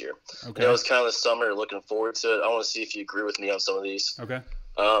sport next year. Okay. It was kind of the summer, looking forward to it. I want to see if you agree with me on some of these. Okay.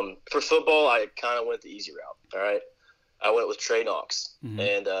 For football, I kind of went the easy route. All right. I went with Trey Knox. Mm-hmm.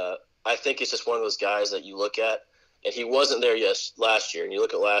 And I think it's just one of those guys that you look at, and he wasn't there last year. And you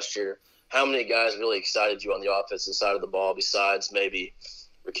look at last year, how many guys really excited you on the offensive side of the ball besides maybe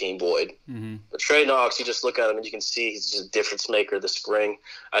Rakeem Boyd? Mm-hmm. But Trey Knox, you just look at him and you can see he's just a difference maker this spring.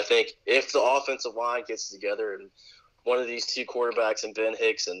 I think if the offensive line gets together and one of these 2 quarterbacks and Ben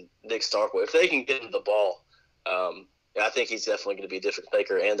Hicks and Nick Starkwood, if they can get him the ball, I think he's definitely going to be a difference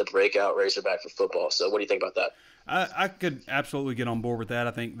maker and the breakout Razorback for football. So what do you think about that? I could absolutely get on board with that.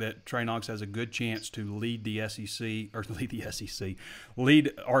 I think that Trey Knox has a good chance to lead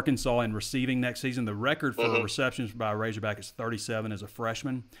lead Arkansas in receiving next season. The record for receptions by a Razorback is 37 as a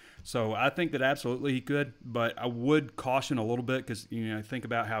freshman. So I think that absolutely he could, but I would caution a little bit because, think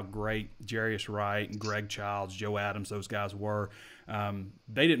about how great Jarius Wright and Greg Childs, Joe Adams, those guys were.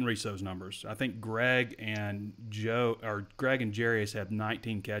 They didn't reach those numbers. I think Greg and Jarius had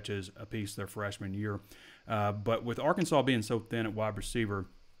 19 catches apiece their freshman year. But with Arkansas being so thin at wide receiver,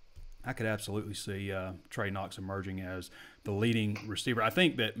 I could absolutely see Trey Knox emerging as the leading receiver. I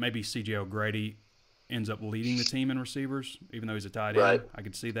think that maybe C.J. O'Grady ends up leading the team in receivers, even though he's a tight end. Right. I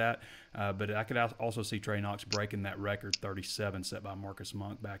could see that. But I could also see Trey Knox breaking that record, 37, set by Marcus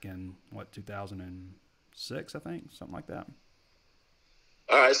Monk back in, 2006, I think, something like that.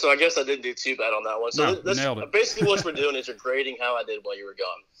 All right, so I guess I didn't do too bad on that one. So nailed it. Basically what we're doing is you're grading how I did while you were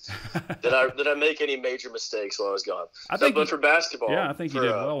gone. Did I make any major mistakes while I was gone? But for basketball. Yeah, I think you did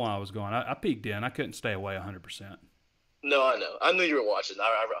well while I was gone. I peeked in. I couldn't stay away 100%. No, I know. I knew you were watching.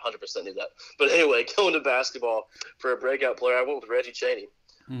 I 100% knew that. But anyway, going to basketball for a breakout player, I went with Reggie Chaney.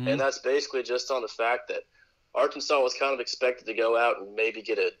 And that's basically just on the fact that Arkansas was kind of expected to go out and maybe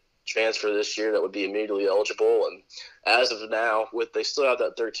get a transfer this year that would be immediately eligible. And as of now, they still have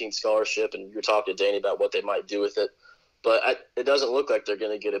that 13th scholarship, and you're talking to Danny about what they might do with it. But it doesn't look like they're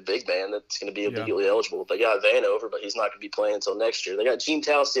going to get a big man that's going to be immediately eligible. They got Vanover, but he's not going to be playing until next year. They got Gene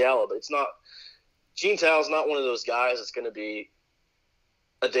Talciala, but Gene Tal's not one of those guys that's going to be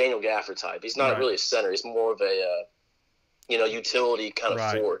a Daniel Gafford type. He's not really a center. He's more of a utility kind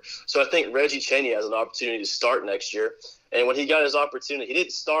of forward. So I think Reggie Chaney has an opportunity to start next year. And when he got his opportunity, he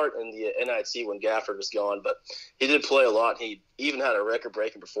didn't start in the NIT when Gafford was gone, but he did play a lot. He even had a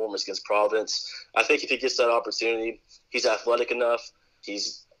record-breaking performance against Providence. I think if he gets that opportunity, he's athletic enough,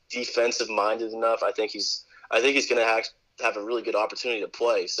 he's defensive-minded enough. I think he's going to have a really good opportunity to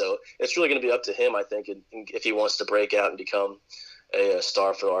play. So it's really going to be up to him, I think, if he wants to break out and become a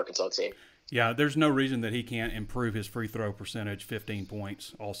star for the Arkansas team. Yeah, there's no reason that he can't improve his free throw percentage 15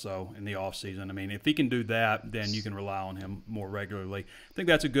 points also in the offseason. I mean, if he can do that, then you can rely on him more regularly. I think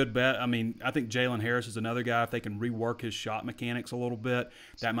that's a good bet. I mean, I think Jalen Harris is another guy. If they can rework his shot mechanics a little bit,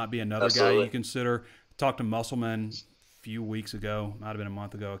 that might be another guy you consider. Talked to Musselman a few weeks ago, might have been a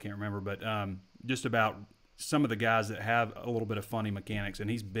month ago, I can't remember, but just about some of the guys that have a little bit of funny mechanics, and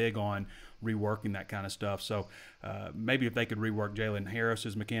he's big on reworking that kind of stuff. So maybe if they could rework Jalen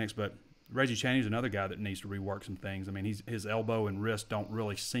Harris's mechanics, but Reggie Chaney's another guy that needs to rework some things. I mean, his elbow and wrist don't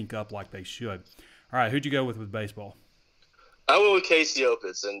really sync up like they should. All right, who'd you go with baseball? I went with Casey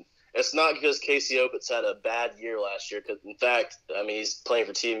Opitz, and it's not because Casey Opitz had a bad year last year. Because in fact, I mean, he's playing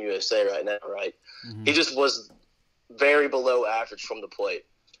for Team USA right now, right? Mm-hmm. He just was very below average from the plate.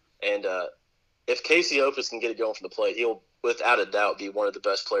 And if Casey Opitz can get it going from the plate, he'll without a doubt be one of the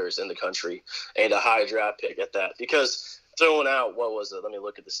best players in the country and a high draft pick at that. Because throwing out, what was it? Let me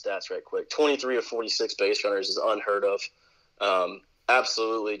look at the stats right quick. 23 of 46 base runners is unheard of.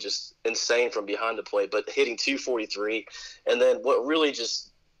 Absolutely just insane from behind the plate, but hitting 243. And then what really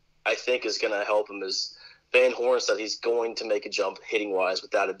just I think is going to help him is Van Horn said he's going to make a jump hitting-wise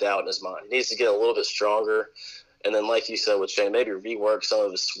without a doubt in his mind. He needs to get a little bit stronger. And then like you said with Shane, maybe rework some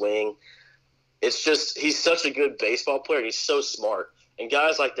of his swing. It's just he's such a good baseball player. He's so smart. And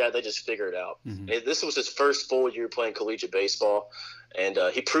guys like that, they just figure it out. Mm-hmm. And this was his first full year playing collegiate baseball, and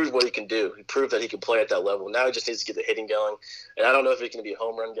he proved what he can do. He proved that he can play at that level. Now he just needs to get the hitting going. And I don't know if he's going to be a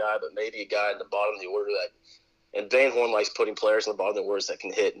home run guy, but maybe a guy at the bottom of the order that – and Van Horn likes putting players in the bottom of the order that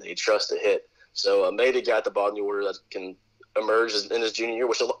can hit and they trust to hit. So maybe a guy at the bottom of the order that can emerge in his junior year,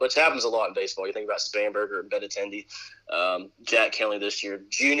 which happens a lot in baseball. You think about Spanberger and Benintendi, Jack Kelly this year.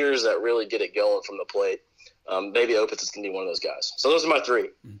 Juniors that really get it going from the plate. Maybe Opitz is going to be one of those guys. So those are my three.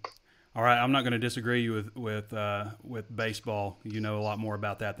 All right, I'm not going to disagree with baseball. You know a lot more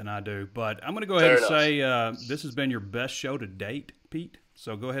about that than I do. But I'm going to go ahead and say this has been your best show to date, Pete.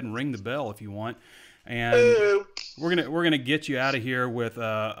 So go ahead and ring the bell if you want. And we're gonna get you out of here with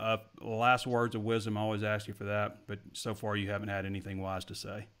last words of wisdom. I always ask you for that, but so far you haven't had anything wise to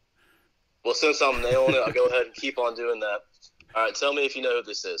say. Well, since I'm nailing it, I'll go ahead and keep on doing that. All right, tell me if you know who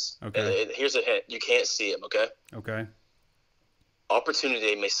this is. Okay. And here's a hint. You can't see him, okay? Okay.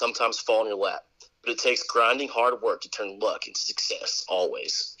 Opportunity may sometimes fall in your lap, but it takes grinding hard work to turn luck into success,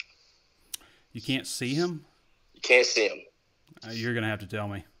 always. You can't see him? You can't see him. You're going to have to tell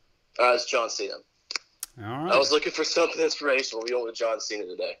me. It's John Cena. All right. I was looking for something inspirational. We went with John Cena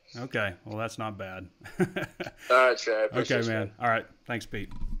today. Okay. Well, that's not bad. All right, Trey. Okay, man. All right. Thanks, Pete.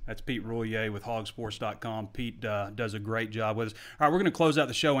 That's Pete Roulier with hogsports.com. Pete does a great job with us. All right, we're going to close out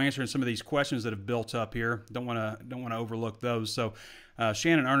the show answering some of these questions that have built up here. Don't want to overlook those. So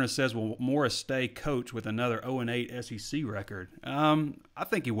Shannon Ernest says, will Morris stay coach with another 0-8 SEC record? I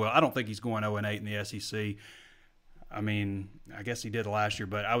think he will. I don't think he's going 0-8 in the SEC. I mean, I guess he did last year,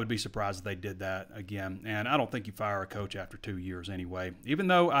 but I would be surprised if they did that again. And I don't think you fire a coach after 2 years anyway. Even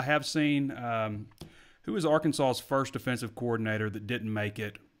though I have seen who was Arkansas's first defensive coordinator that didn't make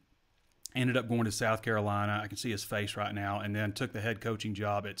it, ended up going to South Carolina. I can see his face right now, and then took the head coaching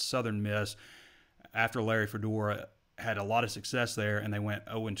job at Southern Miss after Larry Fedora had a lot of success there, and they went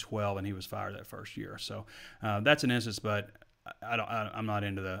 0-12, and he was fired that first year. So that's an instance, but I'm not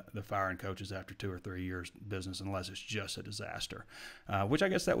into the firing coaches after 2 or 3 years business unless it's just a disaster, which I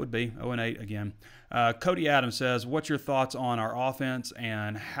guess that would be 0-8 again. Cody Adams says, what's your thoughts on our offense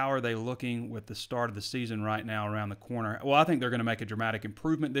and how are they looking with the start of the season right now around the corner? Well, I think they're going to make a dramatic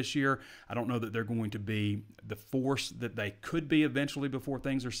improvement this year. I don't know that they're going to be the force that they could be eventually before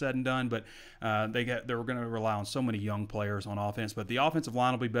things are said and done, but they're going to rely on so many young players on offense. But the offensive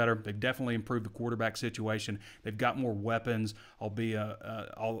line will be better. They've definitely improved the quarterback situation. They've got more weapons,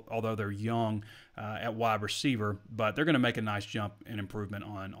 although they're young at wide receiver, but they're going to make a nice jump and improvement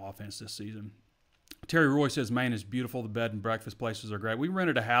on offense this season. Terry Roy says Maine is beautiful. The bed and breakfast places are great. We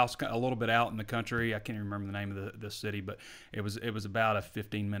rented a house a little bit out in the country. I can't even remember the name of the city, but it was about a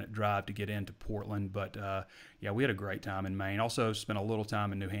 15-minute drive to get into Portland. But yeah, we had a great time in Maine. Also spent a little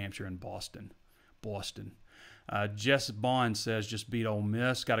time in New Hampshire and Boston. Jess Bond says just beat Ole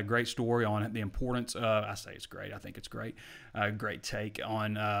Miss. Got a great story on the importance. I say it's great. I think it's great. Great take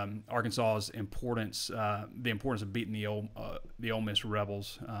on Arkansas's importance. The importance of beating the Ole Miss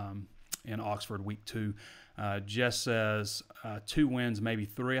Rebels. In Oxford week 2. Jess says 2 wins, maybe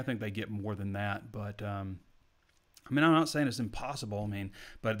 3. I think they get more than that. But, I mean, I'm not saying it's impossible. I mean,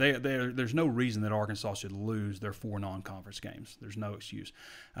 but there's no reason that Arkansas should lose their 4 non-conference games. There's no excuse.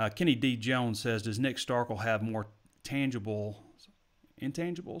 Kenny D. Jones says, does Nick Starkel have more intangibles?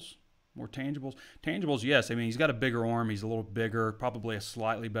 More tangibles? Tangibles, yes. I mean, he's got a bigger arm. He's a little bigger, probably a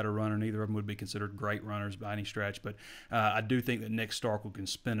slightly better runner. Neither of them would be considered great runners by any stretch. But I do think that Nick Starkel can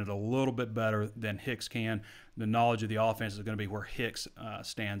spin it a little bit better than Hicks can. The knowledge of the offense is going to be where Hicks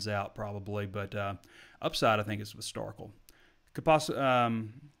stands out probably. But upside, I think, is with Starkel.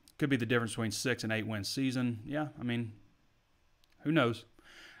 Could be the difference between 6 and 8 win season. Yeah, I mean, who knows?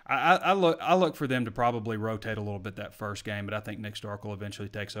 I look for them to probably rotate a little bit that first game, but I think Nick Starkel eventually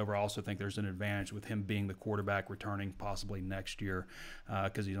takes over. I also think there's an advantage with him being the quarterback returning possibly next year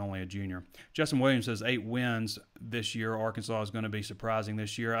because he's only a junior. Justin Williams says 8 wins this year. Arkansas is going to be surprising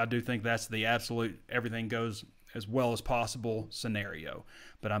this year. I do think that's the absolute everything goes as well as possible scenario,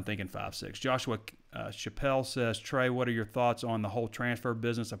 but I'm thinking 5-6. Joshua Chappelle says, Trey, what are your thoughts on the whole transfer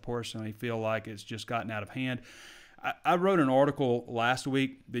business? I personally feel like it's just gotten out of hand. I wrote an article last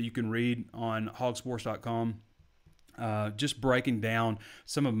week that you can read on hogsports.com just breaking down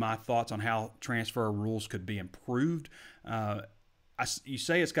some of my thoughts on how transfer rules could be improved. You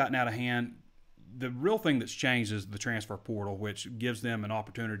say it's gotten out of hand. The real thing that's changed is the transfer portal, which gives them an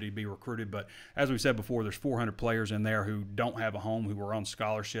opportunity to be recruited. But as we said before, there's 400 players in there who don't have a home, who were on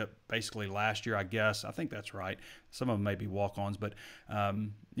scholarship basically last year, I guess. I think that's right. Some of them may be walk-ons, but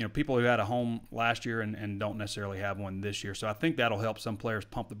people who had a home last year and don't necessarily have one this year. So I think that'll help some players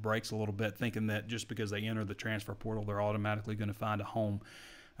pump the brakes a little bit, thinking that just because they enter the transfer portal, they're automatically going to find a home.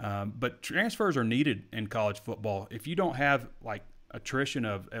 But transfers are needed in college football. If you don't have attrition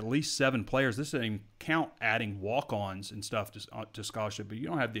of at least 7 players. This doesn't even count adding walk-ons and stuff to scholarship, but you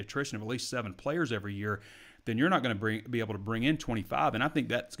don't have the attrition of at least 7 players every year, then you're not going to be able to bring in 25. And I think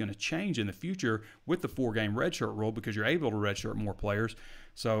that's going to change in the future with the 4-game redshirt rule because you're able to redshirt more players.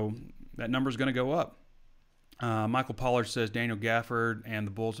 So that number is going to go up. Michael Pollard says Daniel Gafford and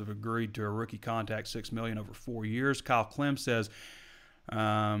the Bulls have agreed to a rookie contract, $6 million over 4 years. Kyle Clem says,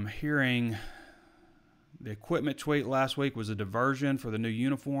 hearing the equipment tweet last week was a diversion for the new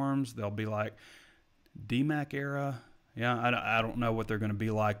uniforms. They'll be like DMAC era. Yeah, I don't know what they're going to be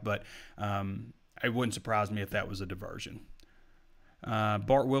like, but it wouldn't surprise me if that was a diversion.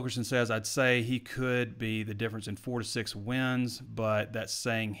 Bart Wilkerson says, I'd say he could be the difference in 4 to 6 wins, but that's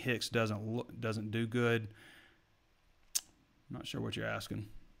saying Hicks doesn't do good. I'm not sure what you're asking,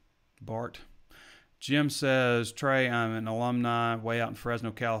 Bart. Jim says, Trey, I'm an alumni way out in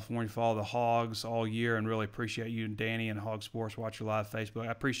Fresno, California. Follow the Hogs all year and really appreciate you and Danny and Hog Sports. Watch your live Facebook.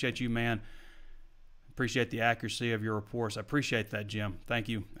 I appreciate you, man. Appreciate the accuracy of your reports. I appreciate that, Jim. Thank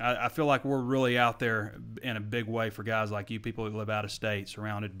you. I feel like we're really out there in a big way for guys like you, people who live out of state,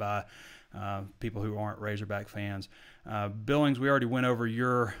 surrounded by people who aren't Razorback fans. Billings, we already went over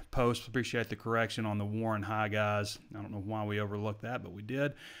your post. Appreciate the correction on the Warren High guys. I don't know why we overlooked that, but we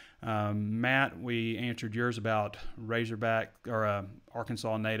did. Matt, we answered yours about Razorback or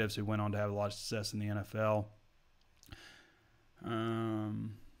Arkansas natives who went on to have a lot of success in the NFL.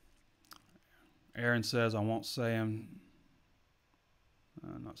 Aaron says, I won't say him.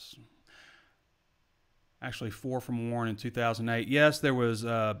 Actually, 4 from Warren in 2008. Yes, there was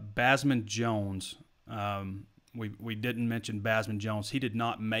Basman Jones. We didn't mention Basman Jones. He did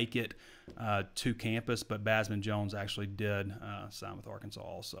not make it to campus, but Basman Jones actually did sign with Arkansas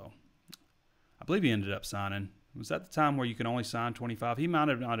also. I believe he ended up signing. Was that the time where you can only sign 25? He might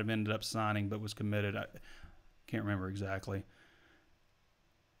have not have ended up signing, but was committed. I can't remember exactly.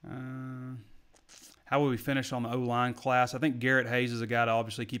 How will we finish on the O-line class? I think Garrett Hayes is a guy to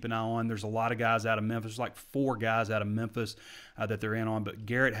obviously keep an eye on. There's a lot of guys out of Memphis. There's like 4 guys out of Memphis that they're in on. But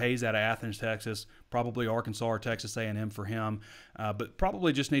Garrett Hayes out of Athens, Texas, probably Arkansas or Texas A&M for him. But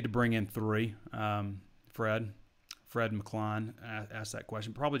probably just need to bring in 3. Fred McCline asked that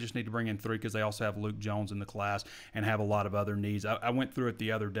question. Probably just need to bring in 3 because they also have Luke Jones in the class and have a lot of other needs. I went through it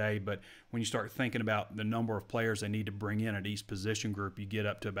the other day, but when you start thinking about the number of players they need to bring in at each position group, you get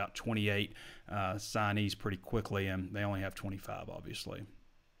up to about 28 signees pretty quickly, and they only have 25, obviously.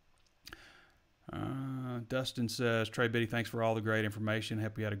 Dustin says, Trey Biddy, thanks for all the great information.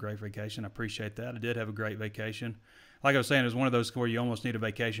 Hope you had a great vacation. I appreciate that. I did have a great vacation. Like I was saying, it was one of those where you almost need a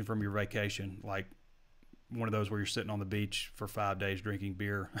vacation from your vacation. Like one of those where you're sitting on the beach for 5 days drinking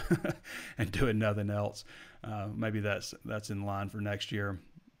beer and doing nothing else. Maybe that's in line for next year.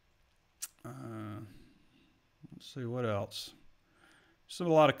 Let's see what else. Just a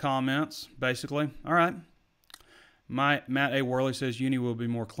lot of comments, basically. All right. Matt A. Worley says Uni will be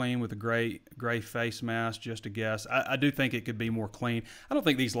more clean with a gray face mask. Just a guess. I do think it could be more clean. I don't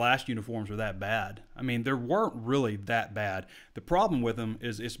think these last uniforms were that bad. I mean, they weren't really that bad. The problem with them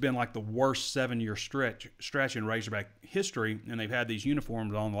is it's been like the worst 7-year stretch in Razorback history, and they've had these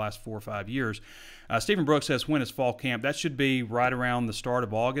uniforms on the last 4 or 5 years. Stephen Brooks says, when is fall camp? That should be right around the start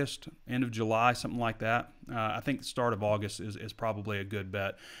of August, end of July, something like that. I think the start of August is probably a good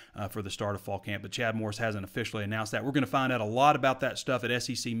bet for the start of fall camp, but Chad Morris hasn't officially announced that. We're going to find out a lot about that stuff at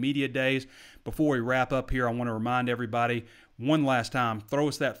SEC Media Days. Before we wrap up here, I want to remind everybody one last time, throw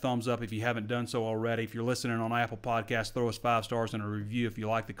us that thumbs up if you haven't done so already. If you're listening on Apple Podcasts, throw us 5 stars and a review if you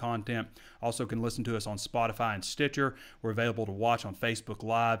like the content. Also can listen to us on Spotify and Stitcher. We're available to watch on Facebook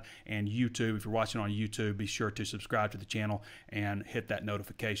Live and YouTube. If you're watching on YouTube, be sure to subscribe to the channel and hit that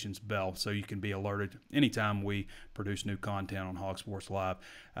notifications bell so you can be alerted anytime we produce new content on Hog Sports Live.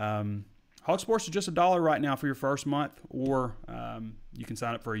 Hog Sports is just $1 right now for your first month, or you can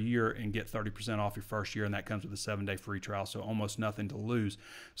sign up for a year and get 30% off your first year, and that comes with a 7-day free trial, so almost nothing to lose.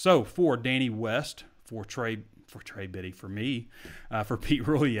 So for Danny West, for Trey Biddy, for me, for Pete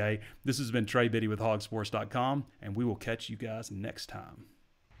Roulier, this has been Trey Biddy with hogsports.com, and we will catch you guys next time.